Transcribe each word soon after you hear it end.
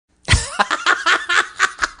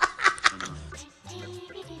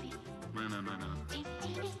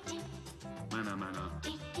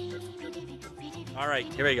All right,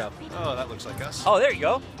 here we go. Oh, that looks like us. Oh, there you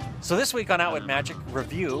go. So this week on Attwood Magic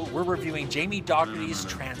Review, we're reviewing Jamie Docherty's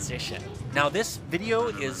Transition. Now this video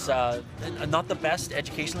is not the best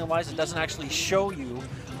educationally wise. It doesn't actually show you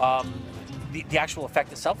the actual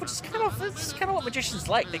effect itself, which is kind of what magicians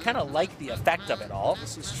like. They kind of like the effect of it all.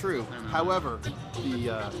 This is true. However,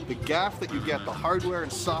 the gaff that you get, the hardware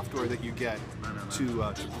and software that you get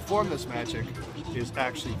to perform this magic is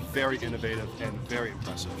actually very innovative and very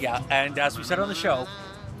impressive. Yeah, and as we said on the show,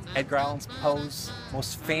 Edgar Allan Poe's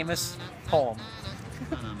most famous poem.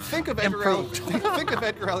 Think of Edgar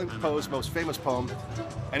Allan Poe's most famous poem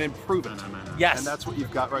and improve it. Yes. And that's what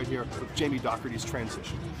you've got right here with Jamie Docherty's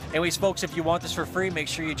Transition. Anyways, folks, if you want this for free, make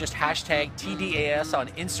sure you just hashtag TDAS on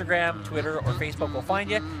Instagram, Twitter, or Facebook. We'll find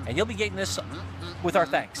you, and you'll be getting this with our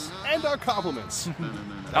thanks. And our compliments.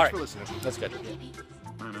 All right. For listening. That's good.